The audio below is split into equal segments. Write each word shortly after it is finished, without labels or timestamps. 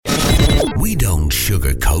We don't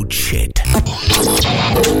sugarcoat shit.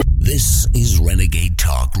 This is Renegade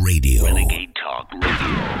Talk Radio. Renegade Talk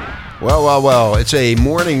Radio. Well. It's a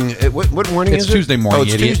morning. What morning is it? It's Tuesday morning, Oh,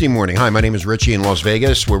 it's idiot. Tuesday morning. Hi, my name is Richie in Las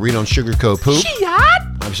Vegas, where we don't sugarcoat poop.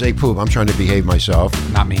 I say poop. I'm trying to behave myself.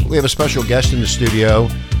 Not me. We have a special guest in the studio.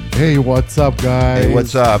 Hey, what's up, guys? Hey,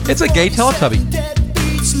 what's up? It's a gay Teletubby.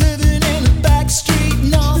 Deadbeats living in a back street,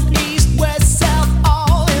 north, east, west, south,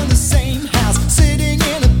 all in the same house, sitting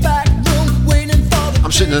in a back room, waiting for the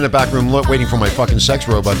I'm sitting in the back room waiting for my fucking sex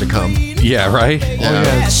robot to come. Yeah, right? Oh,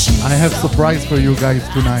 yes. I have surprise for you guys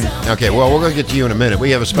tonight. Okay, well, we're going to get to you in a minute.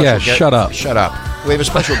 We have a special Yeah, guest. shut up. Shut up. We have a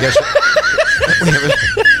special guest.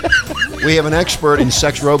 We have an expert in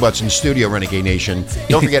sex robots in studio, Renegade Nation.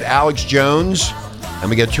 Don't forget Alex Jones. And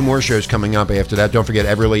we got two more shows coming up after that. Don't forget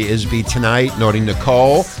Everly Isby tonight, Naughty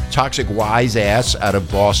Nicole, Toxic Wise Ass out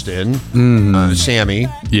of Boston, Sammy.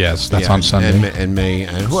 Yes, that's Yeah, on Sunday. And me.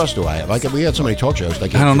 And who else do I have? We had so many talk shows. I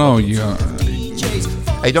don't know.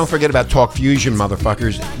 Hey, don't forget about Talk Fusion,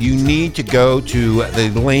 motherfuckers. You need to go to the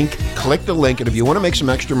link, click the link, and if you want to make some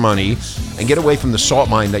extra money and get away from the salt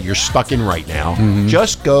mine that you're stuck in right now,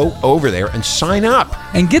 just go over there and sign up.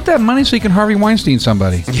 And get that money so you can Harvey Weinstein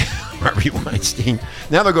somebody. Harvey Weinstein.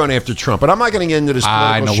 Now they're going after Trump, but I'm not going to get into this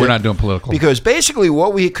political I know, shit we're not doing political. because basically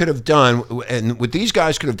what we could have done, and what these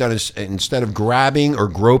guys could have done is instead of grabbing or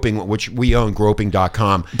groping, which we own,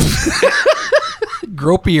 groping.com,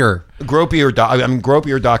 Gropier.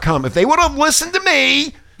 gropier.com, if they would have listened to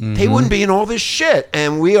me, they wouldn't be in all this shit.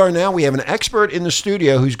 And we have an expert in the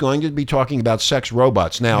studio who's going to be talking about sex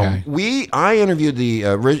robots. Now, Okay. I interviewed the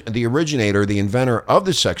originator, the inventor of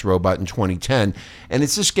the sex robot in 2010, and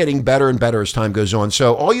it's just getting better and better as time goes on.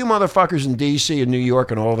 So all you motherfuckers in D.C. and New York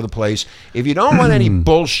and all over the place, if you don't want any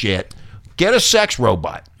bullshit, get a sex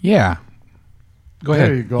robot. Yeah. Go ahead.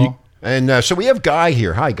 There you go. And so we have Guy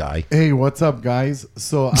here. Hi, Guy. Hey, what's up, guys?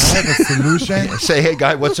 So I have a solution. Say, hey,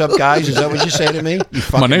 Guy, what's up, guys? Is that what you say to me? You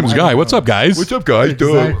My name's Guy. What's up, guys? What's up, guys?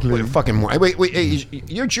 Exactly. Wait, fucking wait. Hey,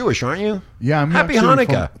 you're Jewish, aren't you? Yeah, I'm Happy actually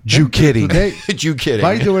Hanukkah. from- Jew kidding. Today, You kidding?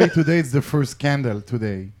 by the way, today is the first candle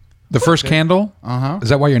today. The first candle? Uh-huh. Is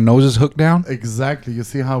that why your nose is hooked down? Exactly. You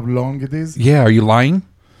see how long it is? Yeah. Are you lying?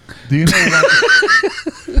 Do you know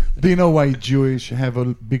why? Do you know why Jewish have a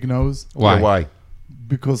big nose? Why?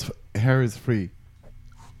 Because hair is free.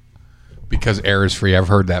 Because air is free. I've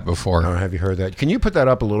heard that before. Oh, have you heard that? Can you put that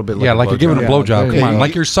up a little bit? Yeah, like you're giving a Yeah, blowjob. there you Come on, go.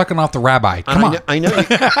 like you're sucking off the rabbi. Come on. I know.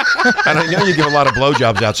 And I know you give a lot of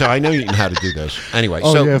blowjobs out, so I know you know how to do this. Anyway,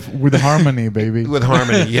 Oh, so yeah, with harmony, baby. with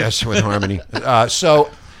harmony, yes, with harmony.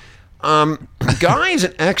 Guy is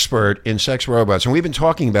an expert in sex robots, and we've been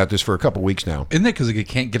talking about this for a couple weeks now. Isn't it because he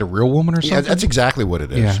can't get a real woman or Yeah, something? that's exactly what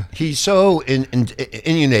it is. Yeah. He's so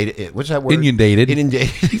inundated. What's that word? Inundated.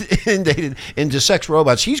 Inundated into sex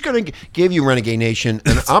robots. He's going to give you, Renegade Nation,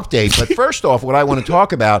 an update. But first off, what I want to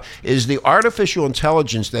talk about is the artificial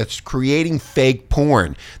intelligence that's creating fake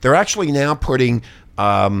porn. They're actually now putting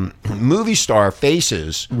movie star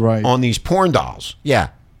faces Right. on these porn dolls. Yeah.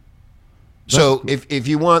 So if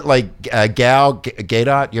you want like Gal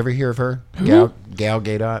Gadot, you ever hear of her? Gal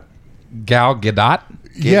Gadot. Gal Gadot?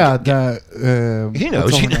 Yeah, He knows.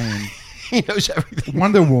 what's her He, name? he knows everything.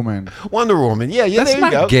 Wonder Woman. Wonder Woman. Yeah, That's there you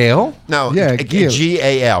not go. Gail. No, Yeah, Gal.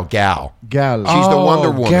 G-A-L, Gal. Gal. She's the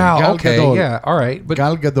Wonder Woman. Gal. Gal Okay, Gadot. yeah, all right. But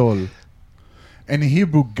Gal Gadol. In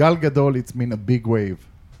Hebrew, Gal Gadol, it's mean a big wave.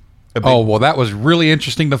 oh, well, that was really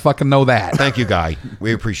interesting to fucking know that. Thank you, Guy.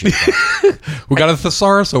 We appreciate that. We got a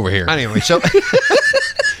thesaurus over here. Anyway, so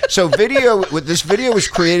this video was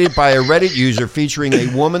created by a Reddit user featuring a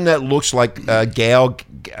woman that looks like Gal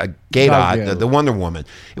Gadot, Gal. the Wonder Woman.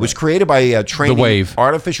 It was created by training The Wave.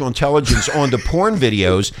 artificial intelligence onto porn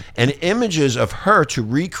videos and images of her to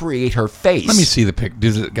recreate her face. Let me see the pic.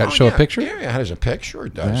 Does it Oh, show yeah. a picture? Yeah, it has a picture. Sure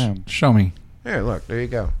it does. Damn. Show me. Here, look. There you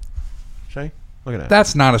go. See? Look at that.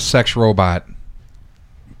 That's not a sex robot.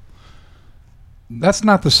 That's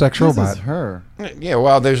not the sex This robot. is her. Yeah,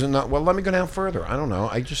 well, there's not. Well, let me go down further. I don't know.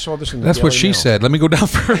 I just saw this in the That's what Daily she Mail. said. Let me go down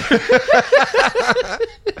further.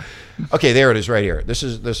 Okay, there it is, right here. This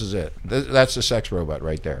is it. That's the sex robot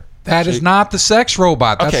right there. That is not the sex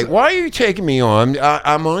robot. That's Okay, why are you taking me on?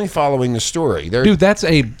 I'm only following the story. There, dude, that's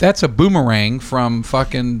a boomerang from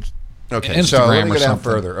fucking okay, Instagram so let me or go down something.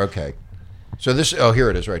 further. Okay, so this. Oh, here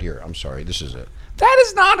it is, right here. I'm sorry. This is it. That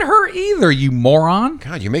is not her either, you moron.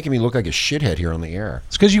 God, you're making me look like a shithead here on the air.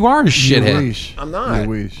 It's because you are a You shithead. wish. I'm not. You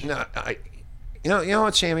wish. No, you know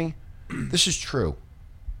what, Sammy? This is true.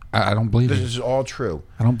 I don't believe This you. is all true.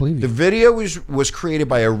 I don't believe The you. video was created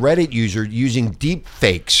by a Reddit user using deep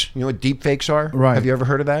fakes. You know what deep fakes are? Right. Have you ever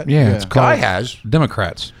heard of that? Yeah, it's Guy called has.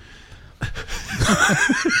 Democrats.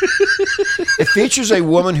 It features a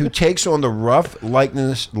woman who takes on the rough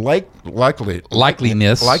likeliness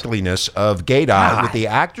of Gaydar with the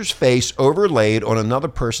actor's face overlaid on another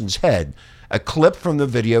person's head. A clip from the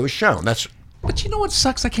video is shown. But you know what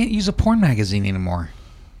sucks? I can't use a porn magazine anymore.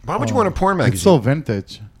 Why would you want a porn magazine? It's so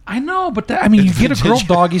vintage. I know, but you get a girl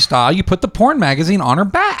doggy style, you put the porn magazine on her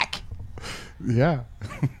back. Yeah.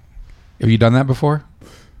 Have you done that before?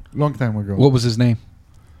 Long time ago. What was his name?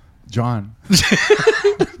 John.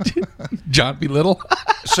 John B. Little?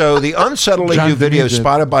 So the unsettling John new video Venedig.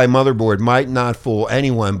 spotted by Motherboard might not fool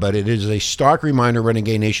anyone, but it is a stark reminder,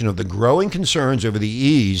 Renegade Nation, of the growing concerns over the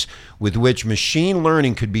ease with which machine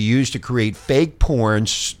learning could be used to create fake porn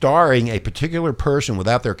starring a particular person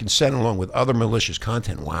without their consent, along with other malicious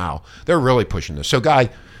content. Wow, they're really pushing this. So, Guy,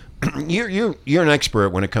 you're an expert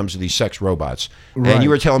when it comes to these sex robots, and Right. you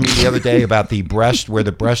were telling me the other day about the breast, where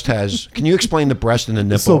the breast has. Can you explain the breast and the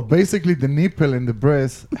nipple? So basically, the nipple and the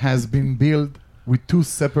breast has been built with two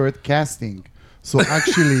separate casting. So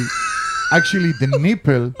actually, the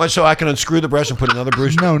nipple. So I can unscrew the breast and put another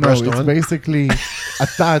breast No, breast it's on? basically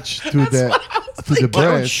attached to the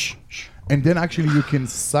breast, Shh. and then actually you can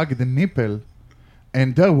suck the nipple,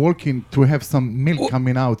 and they're working to have some milk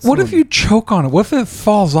coming out. What soon. if you choke on it? What if it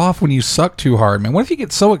falls off when you suck too hard, man? What if you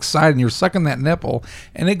get so excited and you're sucking that nipple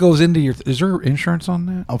and it goes into your... Is there insurance on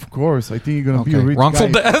that? Of course, I think you're gonna be a Okay. rich Wrongful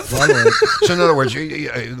guy. death? Swallow it. So in other words,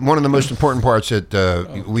 one of the most important parts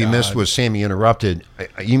that we missed was Sammy interrupted.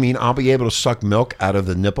 You mean I'll be able to suck milk out of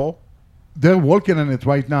the nipple? They're working on it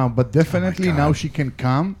right now, but definitely God. now she can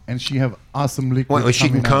come and she have awesome liquid. Wait, she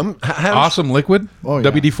can coming out. come? How- Awesome liquid? Oh, yeah.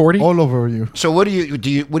 WD-40? all over you. So what do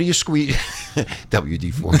you squeeze?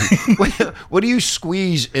 WD-40. What do you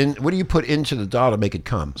squeeze in? What do you put into the doll to make it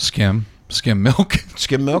come? Skim milk.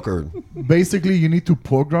 Skim milk or? Basically, you need to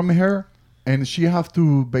program her, and she have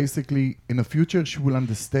to basically in the future she will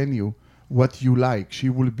understand you what you like. She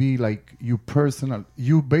will be like you personal.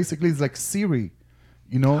 You basically is like Siri,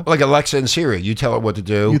 you know. Like Alexa and Siri, you tell her what to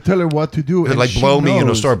do. You tell her what to do. It and like she blow me and it'll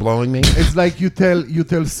knows. start blowing me. It's like you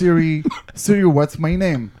tell Siri, Siri, what's my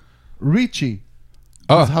name? Richie.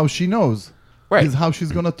 That's how she knows. Right. This is how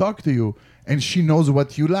she's gonna talk to you, and she knows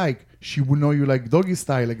what you like. She will know you like doggy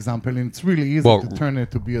style example, and it's really easy Well, to turn it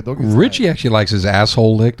to be a doggy style. Richie actually likes his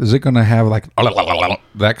asshole licked. Is it going to have like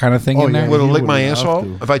that kind of thing Oh, in there? yeah. Will it He lick my wouldn't have asshole?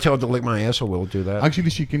 to. If I tell it to lick my asshole, will it do that? Actually,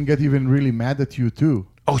 she can get even really mad at you too.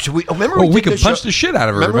 Oh, so remember Well, we did could this punch show- the shit out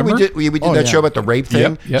of her, Remember, remember? we did Oh, that yeah. show about the rape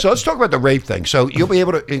thing. Yep. So let's talk about the rape thing. So you'll be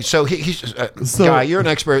able to. So he's So- Guy, you're an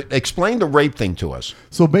expert. Explain the rape thing to us.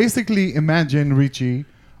 So basically, imagine Richie,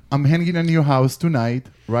 I'm hanging in your house tonight,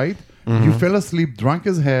 right? Mm-hmm. You fell asleep, drunk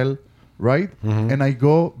as hell, right? And I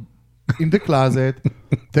go in the closet,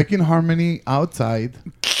 taking Harmony outside,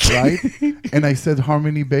 right? And I said,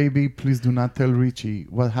 Harmony, baby, please do not tell Richie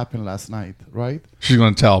what happened last night, right? She's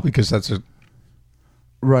going to tell because that's a...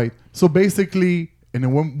 Right. So basically, in the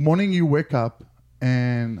morning you wake up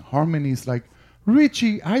and Harmony's like,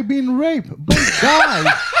 Richie, I've been raped by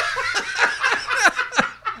guy.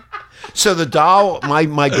 So the doll,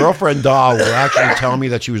 my girlfriend doll, will actually tell me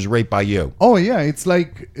that she was raped by you. Oh yeah, it's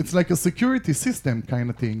like a security system kind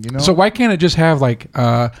of thing, you know. So why can't it just have like,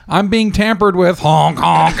 I'm being tampered with, honk,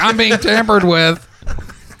 honk, I'm being tampered with.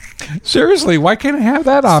 Seriously, why can't it have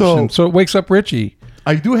that option? So it wakes up Richie.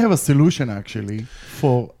 I do have a solution actually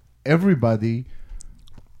for everybody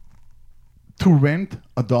to rent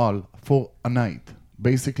a doll for a night.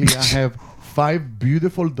 Basically, I have 5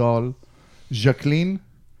 beautiful dolls: Jacqueline,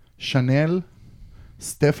 Chanel,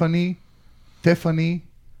 Stephanie, Tiffany,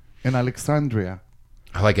 and Alexandria.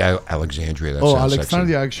 I like Alexandria. That Oh, sounds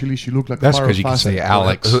Alexandria actually, she looked like That's Farrah because you can say Fawcett.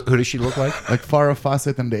 Alex. sexy. Who does she look like? Like Farrah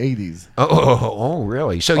Fawcett in the 80s. Oh,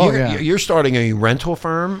 really? So Oh, you're, yeah. you're starting a rental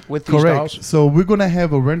firm with these Correct. dolls? So we're gonna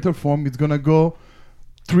have a rental firm. It's gonna go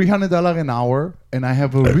 $300 an hour, and I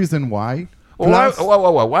have a reason why. Well, Plus,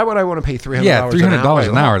 why would I want to pay $300? Yeah, $300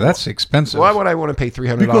 an hour. Wait, That's expensive. Why would I want to pay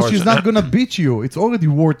 $300? because she's not gonna beat you. It's already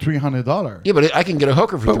worth $300. Yeah, but I can get a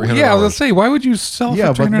hooker for But, $300. yeah, let's say, why would you sell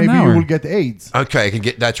Yeah, for $300 but maybe an hour? you will get AIDS. Okay, I can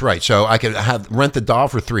get. That's right. So I could rent the doll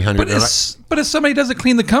for $300. But if somebody doesn't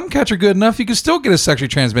clean the cum catcher good enough, you can still get a sexually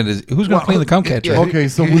transmitted. Who's going to clean the cum catcher? yeah. Okay,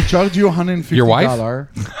 so we'll charge you $150. Your wife?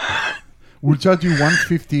 We'll charge you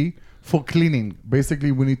 $150 for cleaning.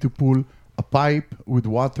 Basically, we need to pull a pipe with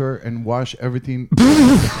water and wash everything.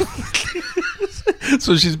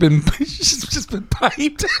 So she's just been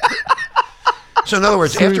piped. So in other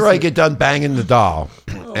words, after I Seriously. get done banging the doll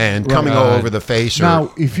and coming all over the face, or,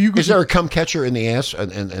 Now, if you is there a cum catcher in the ass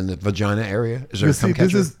and the vagina area? Is there You a cum see,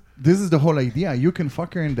 catcher? this is the whole idea. You can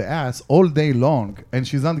fuck her in the ass all day long, and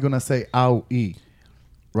she's not gonna say "ow e."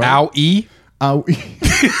 Ow-E?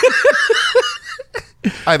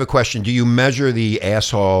 I have a question. Do you measure the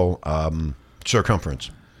asshole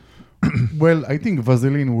circumference? Well, I think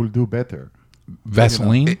Vaseline will do better.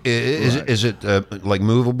 Vaseline? Is it like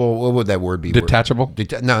movable? What would that word be? Detachable?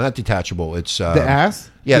 No, not detachable. It's The ass?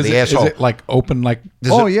 Yeah, Is the it- asshole. Is it like open like...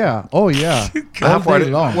 Oh yeah. How All far day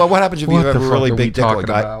do- long. Well, what happens if What you have the a really fuck are we big dick like talking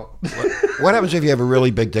about? What happens if you have a really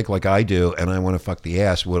big dick like I do, and I want to fuck the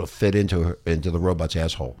ass? Will it fit into the robot's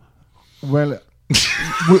asshole? Well,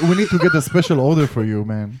 we need to get a special order for you,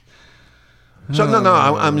 man. So no,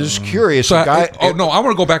 I'm just curious. So a guy, I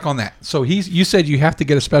want to go back on that. So you said you have to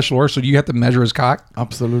get a special order, so you have to measure his cock?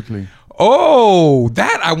 Absolutely. Oh,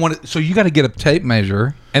 that I want to... So you got to get a tape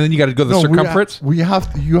measure, and then you got to go to the circumference? You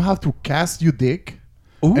have to cast your dick,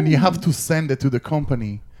 and you have to send it to the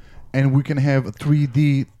company, and we can have a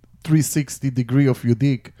 3D 360 degree of your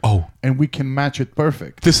dick. Oh. And we can match it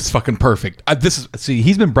perfect. This is fucking perfect. See,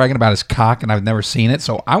 he's been bragging about his cock, and I've never seen it,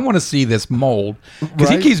 so I want to see this mold because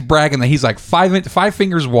he Right. keeps bragging that he's like five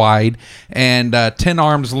fingers wide and 10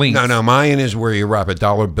 arms length. No, mine is where you wrap a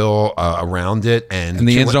dollar bill around it, and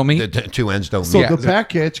the two ends don't meet? The two ends don't So meet. the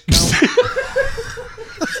package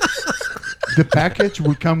the package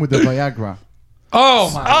will come with the Viagra.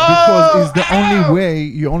 Oh my! Because it's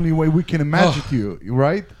the only way we can match it to you,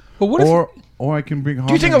 right? But what if- or I can bring home.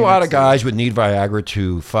 Do you think a lot of guys would need Viagra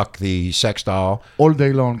to fuck the sex doll? all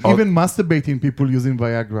day long, even masturbating people using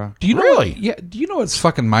Viagra. Do you know Really? Yeah. Do you know what's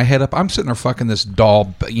fucking my head up? I'm sitting there fucking this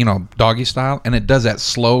doll, doggy style, and it does that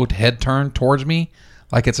slow head turn towards me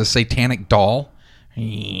like it's a satanic doll.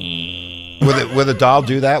 Will the doll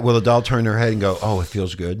do that? Will the doll turn her head and go, "Oh, it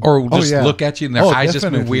feels good"? Or just yeah. look at you and their Oh, eyes just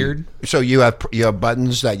move definitely. weird. So you have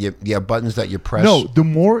buttons that you press. No, the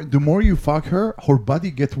more you fuck her body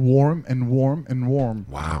gets warm and warm and warm,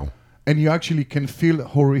 Wow. and you actually can feel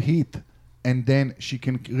her heat, and then she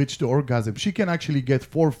can reach the orgasm. She can actually get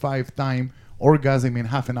 4 or 5 times orgasm in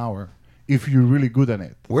half an hour if you're really good at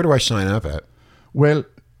it. Where do I sign up at? Well,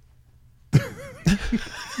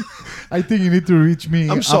 I think you need to reach me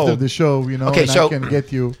I'm after sold. the show, Okay, and so- I can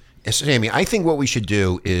get you. Sammy, I think what we should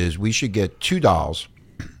do is we should get 2 dolls.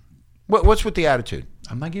 What's with the attitude?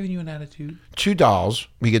 I'm not giving you an attitude. 2 dolls.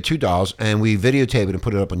 We get 2 dolls, and we videotape it and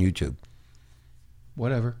put it up on YouTube.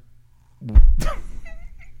 Whatever.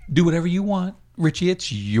 Do whatever you want, Richie.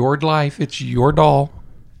 It's your life. It's your doll.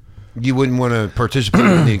 You wouldn't want to participate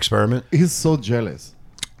in the experiment? He's so jealous.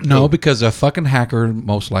 No, because a fucking hacker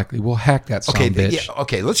most likely will hack that son Okay, of a bitch. yeah,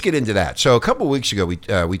 okay. Let's get into that. So a couple of weeks ago,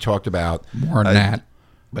 we talked about More than that.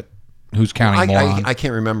 But who's counting moron? I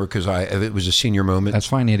can't remember because it was a senior moment. That's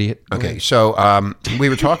fine, idiot. Okay, so we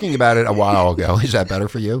were talking about it a while ago. Is that better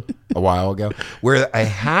for you? A while ago, where a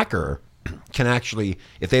hacker can actually,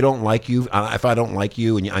 if they don't like you, if I don't like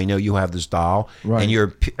you, and I know you have this doll, Right. and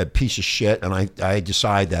you're a piece of shit, and I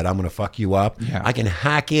decide that I'm going to fuck you up, Yeah. I can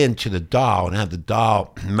hack into the doll and have the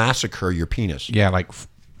doll massacre your penis. Yeah, like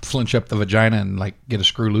flinch up the vagina and like get a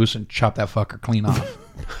screw loose and chop that fucker clean off.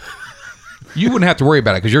 You wouldn't have to worry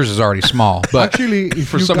about it because yours is already small. But Actually, if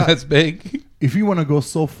for you something got- that's big, If you want to go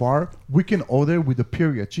so far, we can order with a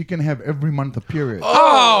period. She can have every month a period.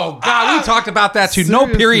 oh god, we talked about that too. No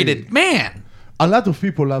Seriously. period, man. A lot of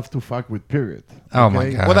people love to fuck with period. Oh my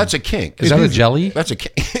God. Well, that's a kink. Is that a jelly? That's a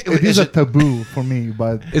kink. It is a taboo for me,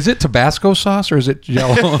 but Is it Tabasco sauce or is it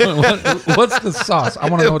Jello? What's the sauce? I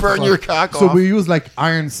want to know. What burn the your sauce. cock so off? we use like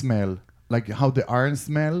iron smell, like how the iron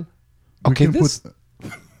smell. We Okay, can this-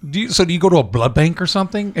 Do you go to a blood bank or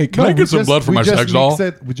something? Hey, can No, I we get some just- blood for we my just sex doll?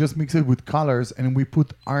 We just mix it with colors and we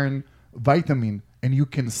put iron vitamin, and you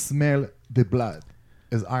can smell the blood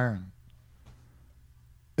as iron.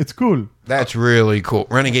 It's cool. That's really cool.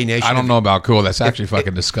 Renegade Nation. I don't know about cool. That's actually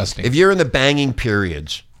fucking disgusting. If you're in the banging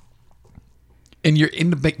periods, And you're in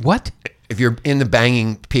the what? if you're in the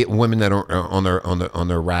banging women that are on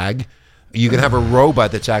their rag, you can have a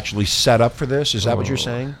robot that's actually set up for this. Is that what you're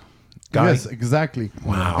saying? Guy? Yes, exactly.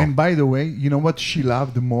 Wow. And by the way, you know what she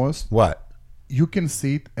loved the most? What? You can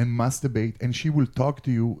sit and masturbate, and she will talk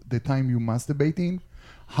to you the time you masturbating,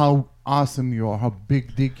 how awesome you are, how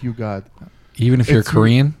big dick you got. Even if you're It's-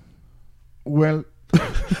 Korean? Well,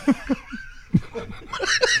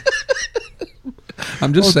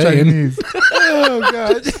 I'm just or saying. Chinese. Oh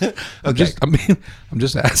God. I'm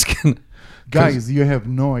just asking. Guys, you have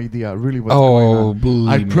no idea really what's going Oh, on. believe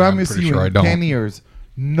I me, I'm promise pretty you, sure I in don't. 10 years,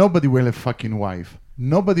 nobody will have fucking wife.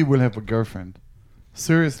 Nobody will have a girlfriend.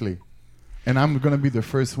 Seriously. And I'm going to be the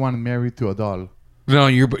first one married to a doll. No,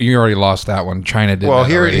 you already lost that one. China did. Well, that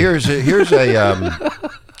here's already.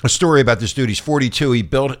 a story about this dude. He's 42. He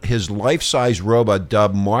built his life-size robot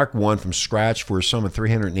dubbed Mark I from scratch for a sum of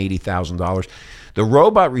 $380,000. The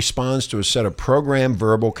robot responds to a set of programmed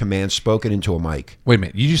verbal commands spoken into a mic. Wait a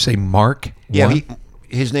minute. You just say Mark? Yeah, One?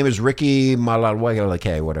 his name is Ricky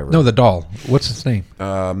Malalwaleke, whatever. No, the doll. What's his name?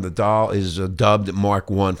 The doll is dubbed Mark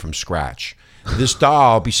 1 from scratch. This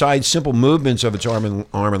doll, besides simple movements of its arm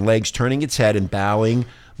and legs, turning its head and bowing,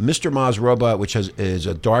 Mr. Ma's robot, which is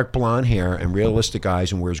a dark blonde hair and realistic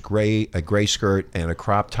eyes and wears a gray skirt and a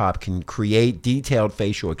crop top, can create detailed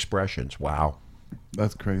facial expressions. Wow.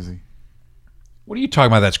 That's crazy. What are you talking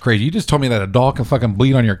about? That's crazy. You just told me that a doll can fucking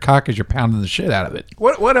bleed on your cock as you're pounding the shit out of it.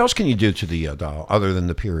 What else can you do to the doll other than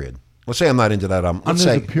the period? Let's say I'm not into that. Let's Under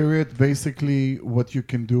say the period, basically, what you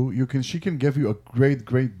can do, she can give you a great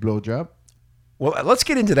blowjob. Well, let's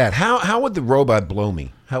get into that. How would the robot blow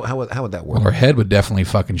me? How would that work? Well, her head would definitely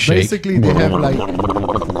fucking shake. Basically, they have like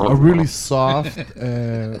a really soft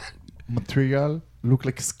material, look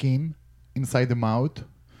like skin inside the mouth.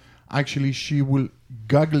 Actually, she will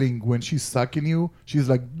guggling when she's sucking you. She's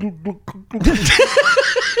like. Glug, glug, glug, glug.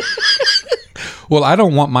 Well, I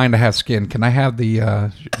don't want mine to have skin. Can I have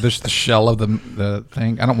the shell of the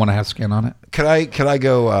thing? I don't want to have skin on it. Could I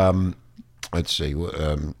go? Let's see.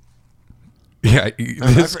 Yeah,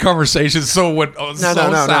 this conversation so south.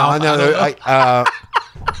 No.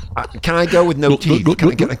 Can I go with no teeth?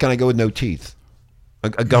 Can I go with no teeth?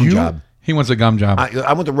 A gum job. He wants a gum job.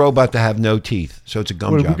 I want the robot to have no teeth, so it's a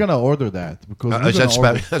gum job. We're gonna order that because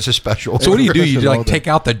that's a special. So what do? You Special like order. take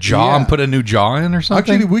out the jaw and put a new jaw in or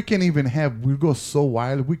something? Actually, we can even have. We go so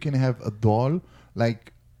wild. We can have a doll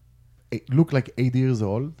look like 8 years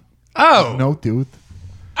old. Oh, No tooth.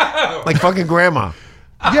 Like fucking grandma.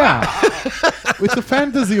 Yeah, it's a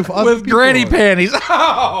fantasy of other with people. granny panties.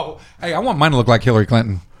 Oh, hey, I want mine to look like Hillary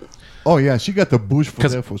Clinton. Oh yeah, she got the bush for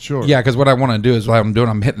there for sure. Yeah, because what I want to do is what I'm doing.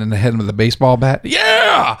 I'm hitting in the head with a baseball bat.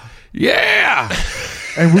 Yeah.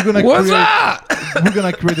 And we're gonna What's up? We're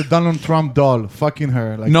gonna create a Donald Trump doll, fucking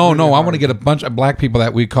her. Like No, really I hard. want to get a bunch of black people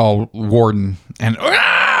that we call Warden and.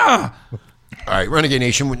 All right, Renegade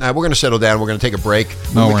Nation. Now we're going to settle down. We're going to take a break.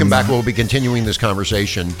 When we we're come back, not. we'll be continuing this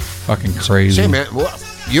conversation. Fucking crazy. Say, man, well,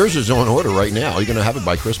 yours is on order right now. You're going to have it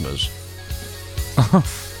by Christmas.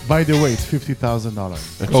 By the way, it's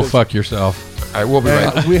 $50,000. Go fuck yourself. All right, we'll be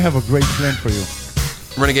right. We have a great plan for you.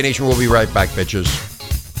 Renegade Nation. We'll be right back, bitches.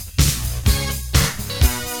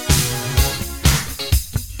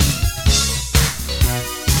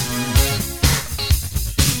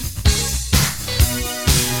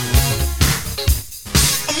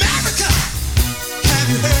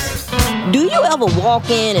 Do you ever walk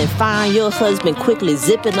in and find your husband quickly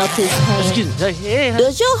zipping up his pants?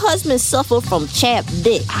 Does your husband suffer from chapped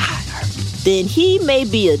dick? Then he may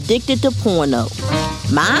be addicted to porno.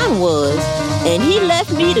 Mine was, and he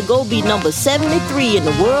left me to go be number 73 in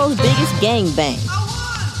the world's biggest gangbang.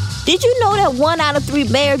 Did you know that 1 out of 3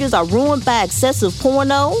 marriages are ruined by excessive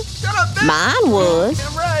porno? Mine was.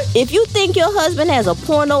 If you think your husband has a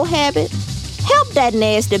porno habit, help that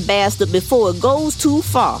nasty bastard before it goes too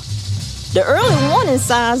far. The early warning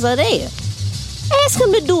signs are there. Ask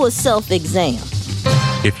him to do a self-exam.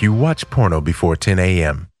 If you watch porno before 10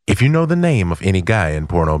 a.m., if you know the name of any guy in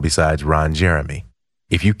porno besides Ron Jeremy,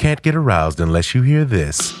 if you can't get aroused unless you hear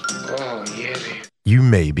this, you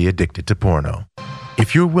may be addicted to porno.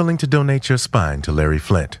 If you're willing to donate your spine to Larry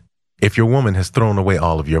Flint, if your woman has thrown away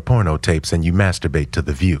all of your porno tapes and you masturbate to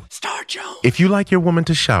The View, if you like your woman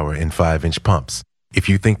to shower in 5-inch pumps, if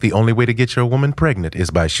you think the only way to get your woman pregnant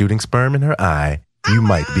is by shooting sperm in her eye, you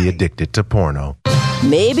might be addicted to porno.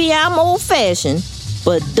 Maybe I'm old-fashioned,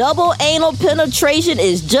 but double anal penetration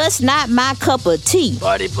is just not my cup of tea.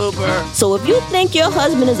 Party pooper. So if you think your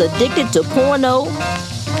husband is addicted to porno,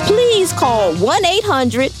 please call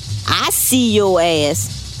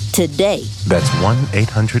 1-800-I-SEE-YOUR-ASS today. That's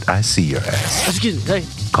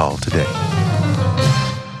 1-800-I-SEE-YOUR-ASS. Call today.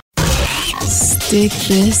 Stick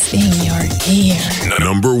this in your ear. The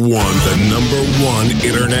number one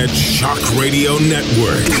internet shock radio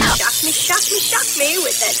network. Shock me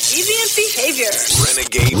with that deviant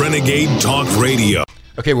behavior. Renegade Talk Radio.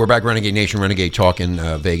 Okay, we're back, Renegade Nation, Renegade Talk in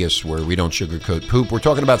Vegas, where we don't sugarcoat poop. We're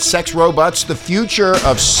talking about sex robots, the future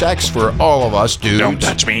of sex for all of us, dudes. Don't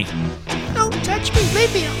touch me. Don't touch me,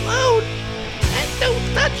 leave me alone. And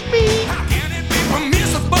don't touch me. How can it be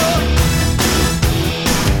permissible?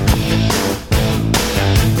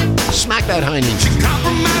 Smack that hiney.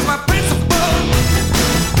 Compromise my principle.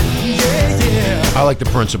 Yeah. I like the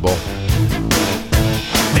principle.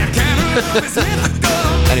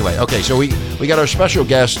 Anyway, okay, so we got our special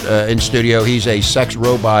guest in studio. He's a sex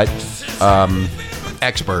robot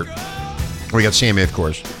expert. We got Sammy, of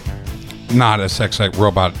course. not a sex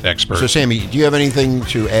robot expert. So, Sammy, do you have anything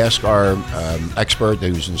to ask our expert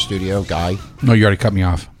who's in the studio, Guy? No, you already cut me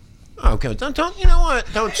off. Okay, don't. You know what?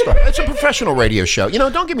 Don't start. It's a professional radio show.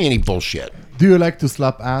 Don't give me any bullshit. Do you like to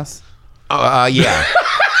slap ass? Yeah.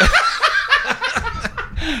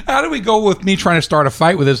 How do we go with me trying to start a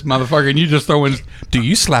fight with this motherfucker and you just throw in, do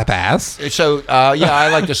you slap ass? So, I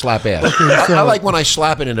like to slap ass. I like when I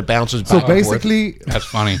slap it and it bounces back So and forth. basically, That's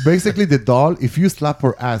funny. Basically, the doll, if you slap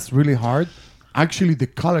her ass really hard, actually the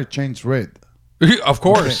color changed red. Of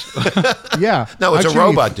course. Yeah. No, it's Actually, a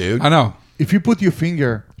robot, dude. I know. If you put your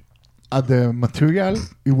finger at the material,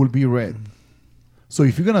 it will be red. So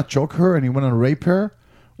if you're gonna choke her and you wanna rape her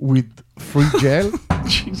with free gel,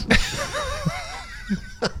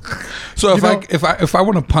 So if I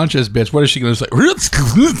want to punch this bitch, what is she going to say?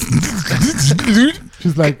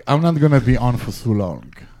 she's like, I'm not gonna be on for so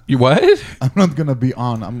long. You what? I'm not gonna be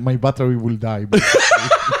on. My battery will die.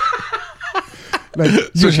 Like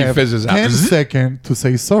So you she have fizzes out. 10 seconds to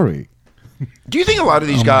say sorry. Do you think a lot of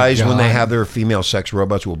these my guys, when they God. have their female sex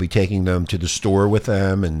robots, will be taking them to the store with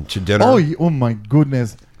them and to dinner? Oh my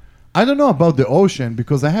goodness. I don't know about the ocean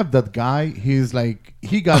because I have that guy. He's like,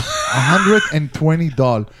 he got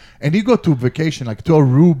 $120 and he go to vacation, like to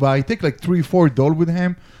Aruba. He take like $3-4 with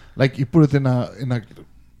him. Like he put it in a like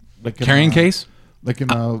in Carrying a- case? like in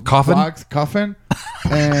a Coffin? box, coffin.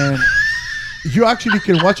 And you actually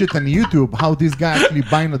can watch it on YouTube how this guy actually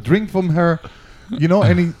buying a drink from her,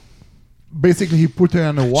 and he basically he put her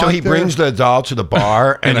on the water. So he brings the doll to the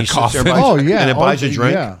bar and a he sits there and coffin? buys, Oh, yeah. and it buys Oh, a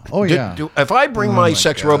drink. yeah. Oh, yeah. If I bring my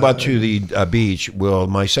sex robot to the beach, will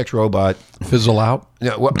my sex robot? Fizzle out?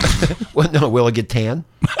 No, will it get tan?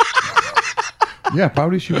 Yeah,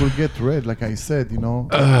 probably she will get red, like I said, heat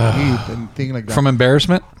and thing like that. From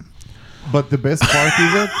embarrassment? But the best part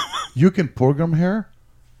is that you can program her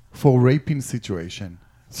for raping situation.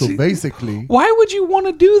 So basically, Why would you want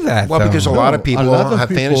to do that? Well, though? because a lot of people have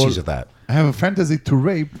people fantasies of that. have a fantasy to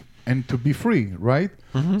rape and to be free, right?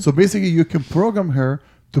 Mm-hmm. So basically, you can program her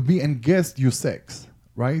to be and guess your sex,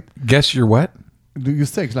 right? Guess your what? Do your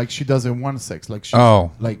sex like she doesn't want sex, like she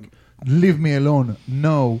like leave me alone,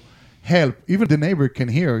 no help. Even the neighbor can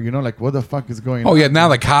hear, like what the fuck is going on? Oh, yeah, now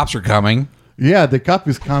the cops are coming. Yeah, the cop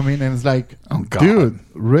is coming and it's like, Oh, God. dude,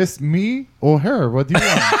 arrest me or her. What do you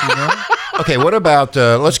want? Okay, what about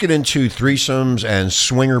let's get into threesomes and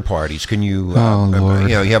swinger parties? Can you? Lord.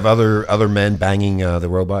 You have other men banging the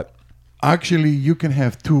robot. Actually, you can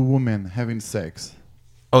have two women having sex.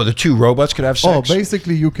 Oh, the two robots could have sex. Oh,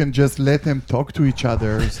 basically, you can just let them talk to each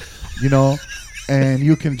other, and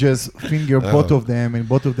you can just finger both of them, and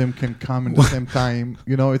both of them can come at the same time.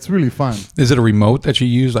 It's really fun. Is it a remote that you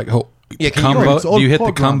use? Like, Yeah, can cum you- bu- It's all do you hit the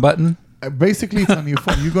program. cum button? Basically, it's on your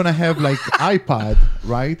phone. You're gonna have like iPad,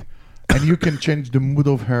 right? And you can change the mood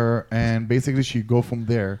of her, and basically, she go from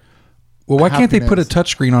there. Well, why can't they put a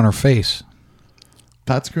Happiness. touchscreen on her face?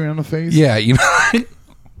 Touchscreen on the face. Yeah,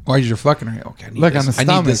 why is your fucking her? Okay, I need Like this. on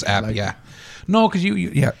the I need this stomach, app. like- Yeah, no, because you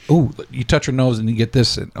you touch her nose and you get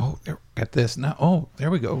this, and get this. Now,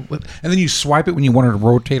 there we go. And then you swipe it when you want her to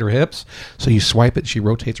rotate her hips. So you swipe it, she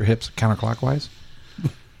rotates her hips counterclockwise.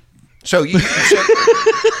 So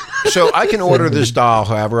I can order this doll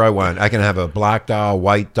however I want. I can have a black doll,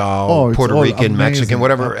 white doll, it's Puerto all Rican, amazing. Mexican,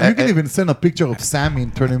 whatever. You can even send a picture of Sammy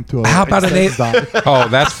and turn him to a. How about an sex doll. Oh,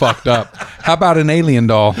 that's fucked up. How about an alien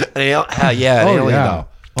doll? An alien doll.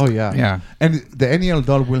 Oh yeah. Yeah. And the alien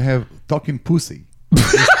doll will have talking pussy.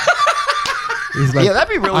 It's like, Yeah, that'd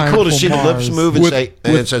be really I'm cool to from see the lips Mars. move and With- say,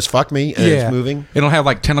 and it says "fuck me" and it's moving. It'll have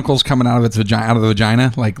like tentacles coming out of its vagina, out of the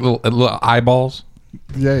vagina, like little eyeballs.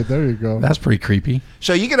 Yeah, there you go. That's pretty creepy.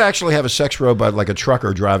 So you could actually have a sex robot, like a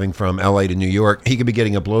trucker driving from L.A. to New York. He could be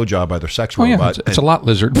getting a blowjob by their sex Oh yeah, robot. it's a lot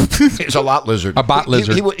lizard. It's a lot lizard. A bot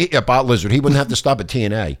lizard. A bot lizard. He wouldn't have to stop at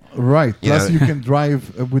TNA. Right. You Plus, know- you can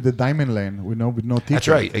drive with the diamond lane. With no ticket. That's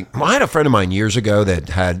right. I had a friend of mine years ago that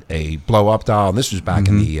had a blow up doll, and this was back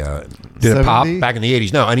in the Did it pop? 70? back in the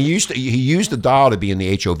 80s. No, and he used the doll to be in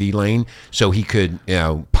the HOV lane so he could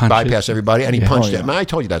Punch bypass it. everybody, and he Yeah. punched Oh, it. yeah. I mean, I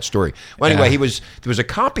told you that story. Well, anyway, Yeah. there was a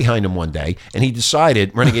cop behind him one day, and he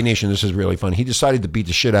decided, Renegade Nation, this is really fun. He decided to beat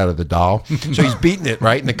the shit out of the doll, so he's beating it,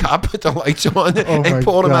 right? And the cop put the lights on my and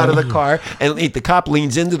pulled him out of God. the car, and the cop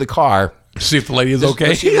leans into the car. See if the lady is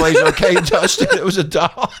okay. See if the lady's okay, Dustin. It was a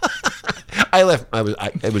doll. I left.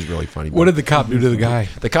 It was really funny. What did the cop do to the guy?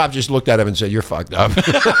 The cop just looked at him and said, "You're fucked up."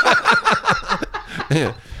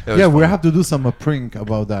 Yeah, it was Yeah, we funny. have to do some prank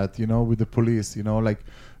about that. With the police. Like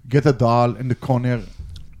get a doll in the corner,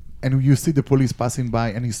 and you see the police passing by,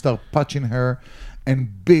 and you start punching her, and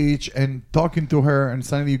bitch, and talking to her, and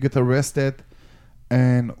suddenly you get arrested.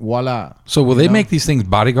 and voila. So will they make these things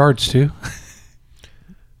bodyguards too?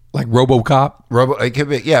 Like RoboCop? It could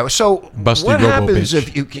be, yeah. So Busted what robo happens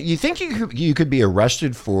bitch. if you think you could be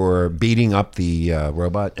arrested for beating up the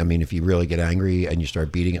robot? I mean, if you really get angry and you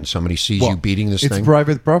start beating it, and somebody sees you beating this It's thing.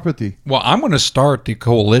 private property. Well, I'm going to start the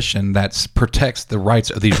coalition that protects the rights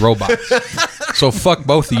of these robots. So fuck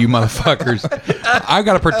both of you motherfuckers. I've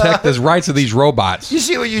got to protect the rights of these robots. You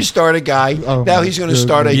see what you started, guy? Oh, now my he's going to goodness.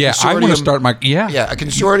 start a Yeah, I want to consortium. start my Yeah, a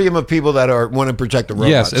consortium of people that want to protect the robots.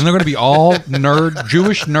 Yes, and they're going to be all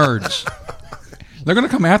Jewish nerds. They're going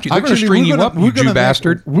to come after you. They're going to string you up, you Jew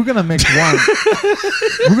bastard. We're gonna make one.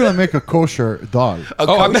 We're gonna make a kosher doll. a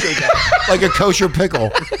kosher, like a kosher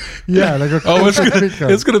pickle. Yeah, like a Oh, it's kosher gonna, pickle.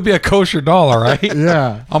 it's gonna be a kosher doll, all right?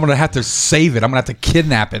 Yeah. I'm gonna have to save it. I'm gonna have to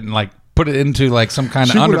kidnap it and like put it into like some kind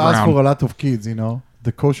She of will ask for underground. a lot of kids.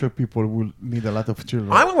 The kosher people will need a lot of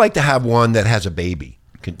children. I would like to have one that has a baby.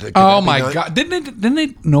 Could that Oh be my done? god! Didn't they?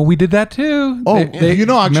 No, we did that too. Oh, They- actually,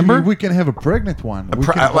 remember? we can have a pregnant one. We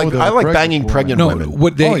can I like order a I like banging woman. pregnant No, women.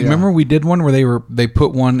 what they Oh, yeah. remember we did one where they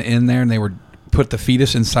put one in there and they were put the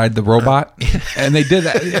fetus inside the robot and they did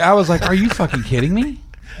that. I was like, are you fucking kidding me?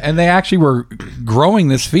 And they actually were growing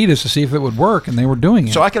this fetus to see if it would work, and they were doing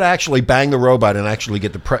it. So I could actually bang the robot and actually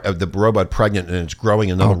get the robot pregnant, and it's growing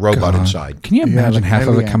another robot God. inside. Can you Yeah, imagine like half of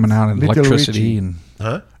it aliens. coming out in Little electricity Richie.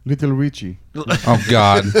 and Little Richie. oh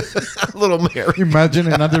god. Little Mary.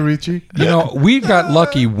 Imagine another Richie. You know, we got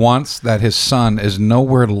lucky once that his son is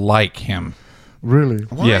nowhere like him. Really?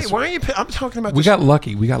 Why, Yes. why are you? I'm talking about. We this. got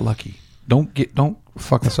lucky. We got lucky. Don't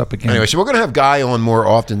fuck us up again. Anyway, so we're going to have Guy on more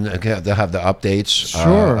often to have the updates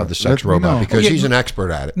Sure. of the sex Let me robot know. because Yeah, he's an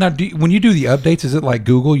expert at it. Now, when you do the updates, is it like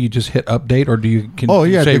Google? You just hit update, or do you Oh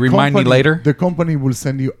yeah. say the remind me company- later? The company will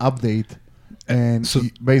send you update, and So-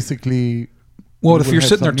 basically. Well, you if will you're have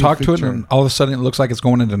sitting there some new talking to it, feature. and all of a sudden it looks like it's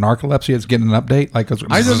going into narcolepsy, it's getting an update. Like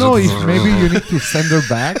I don't know if maybe you need to send her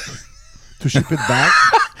back to ship it back.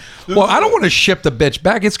 Well, I don't want to ship the bitch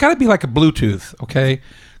back. It's got to be like a Bluetooth, okay?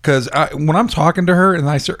 Because when I'm talking to her and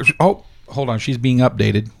I say, "Oh, hold on, she's being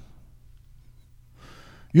updated."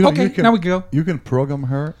 Okay, now we go. You can program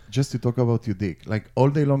her just to talk about your dick, like all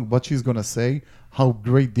day long. What she's gonna say, how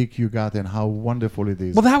great dick you got, and how wonderful it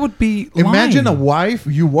is. Well, that would be. Imagine lying. a wife.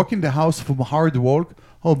 You walk in the house from hard work.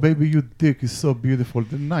 Oh, baby, your dick is so beautiful.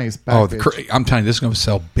 The nice Oh, package. I'm telling you, this is going to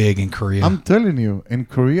sell big in Korea. I'm telling you, in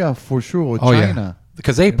Korea for sure, or Oh China. yeah,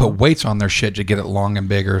 because they put weights on their shit to get it long and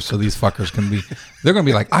bigger, so these fuckers can be. They're gonna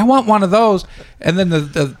be like, I want one of those, and then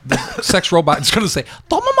the sex robot is gonna say,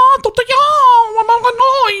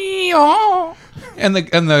 and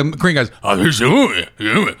the Korean guys,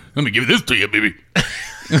 let me give this to you, baby.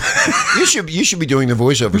 You should be doing the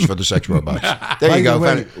voiceovers for the sex robots. There By you go. the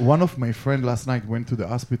way, one of my friend last night went to the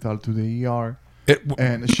hospital, to the ER,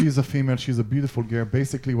 and she's a female. She's a beautiful girl.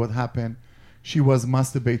 Basically, what happened, she was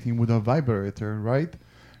masturbating with a vibrator, right?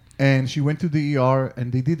 And she went to the ER,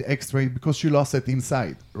 and they did X-ray because she lost it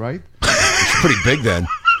inside, right? It's pretty big then.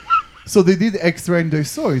 So they did X-ray, and they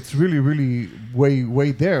saw it's really, really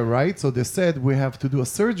way there, right? So they said we have to do a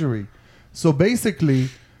surgery. So basically,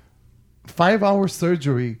 5-hour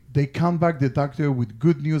surgery. They come back, the doctor, with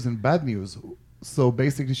good news and bad news. So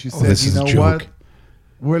basically, she said, this "You is a know joke. what?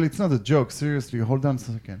 Well, it's not a joke. Seriously, hold on a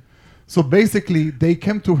second." So basically, they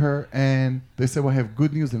came to her and they said, "We have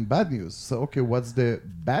good news and bad news." So okay, what's the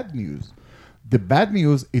bad news? The bad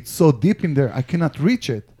news, it's so deep in there, I cannot reach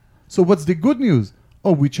it. So what's the good news?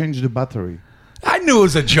 Oh, we changed the battery. I knew it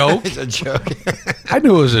was a joke. It's a joke. I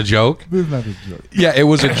knew it was a joke. This is not a joke. Yeah, it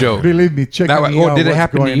was a joke. Believe me, check That, me out did it what's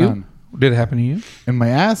happen to going you? on. Did it happen to you? In my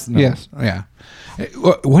ass? No. Yes. Yeah.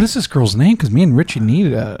 What is this girl's name? Because me and Richie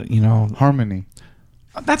need Harmony.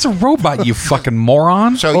 That's a robot, you fucking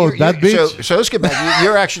moron. So Oh, you're- that you're- bitch? So let's get back.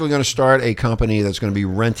 You're actually going to start a company that's going to be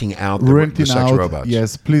renting out the sex out. robots.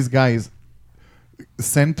 Yes, please, guys,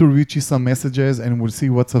 send to Richie some messages, and we'll see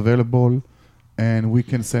what's available, and we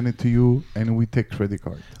can send it to you, and we take credit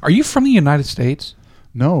card. Are you from the United States?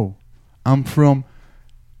 No, I'm from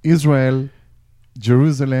Israel,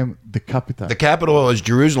 Jerusalem, the capital. The capital is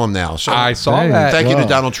Jerusalem now. So I saw Hey, that. thank you to Wow.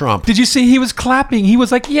 Donald Trump. Did you see he was clapping? He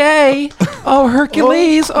was like, "Yay! Oh,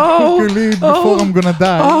 Hercules! Oh, Hercules, before I'm gonna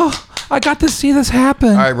die. Oh, I got to see this happen."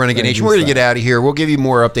 All right, Renegade Thank Nation, you, we're going to sir. get out of here. We'll give you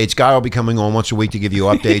more updates. Guy will be coming on once a week to give you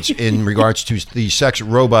updates in regards to the sex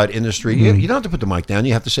robot industry. You don't have to put the mic down.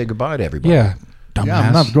 You have to say goodbye to everybody. Yeah. dumbass. Yeah,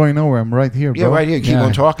 I'm not going nowhere. I'm right here, bro. Yeah, right here. Keep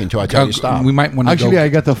on talking until I tell you to stop. We might want to Actually, I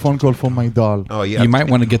got a phone call from my doll. Oh, yeah. You might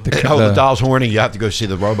want to get the doll's horny. You have to go see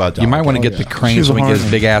the robot doll. You might want to get the crane so we can get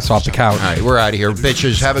his big ass off the couch. All right, we're out of here.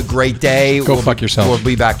 Bitches, have a great day. Go fuck yourself. We'll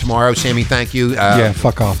be back tomorrow. Sammy, thank you. Yeah,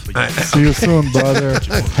 fuck off. See you soon, brother.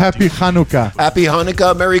 Happy Hanukkah. Happy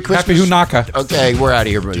Hanukkah. Merry Christmas. Happy Hunaka. Okay, we're out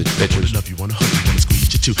of here, bitches. Love you, wanna hug you, wanna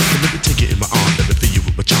squeeze you too. Let me take it in my arm, let me feel you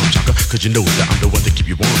with my charm, chaka. Cause you know that I'm the one that keep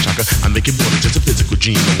you warm, chaka. I make it more than just a physical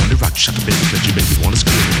dream. I wanna rock you, chaka, baby, cause you make me wanna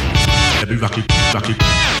scream. Let me rock you, rock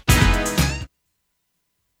you.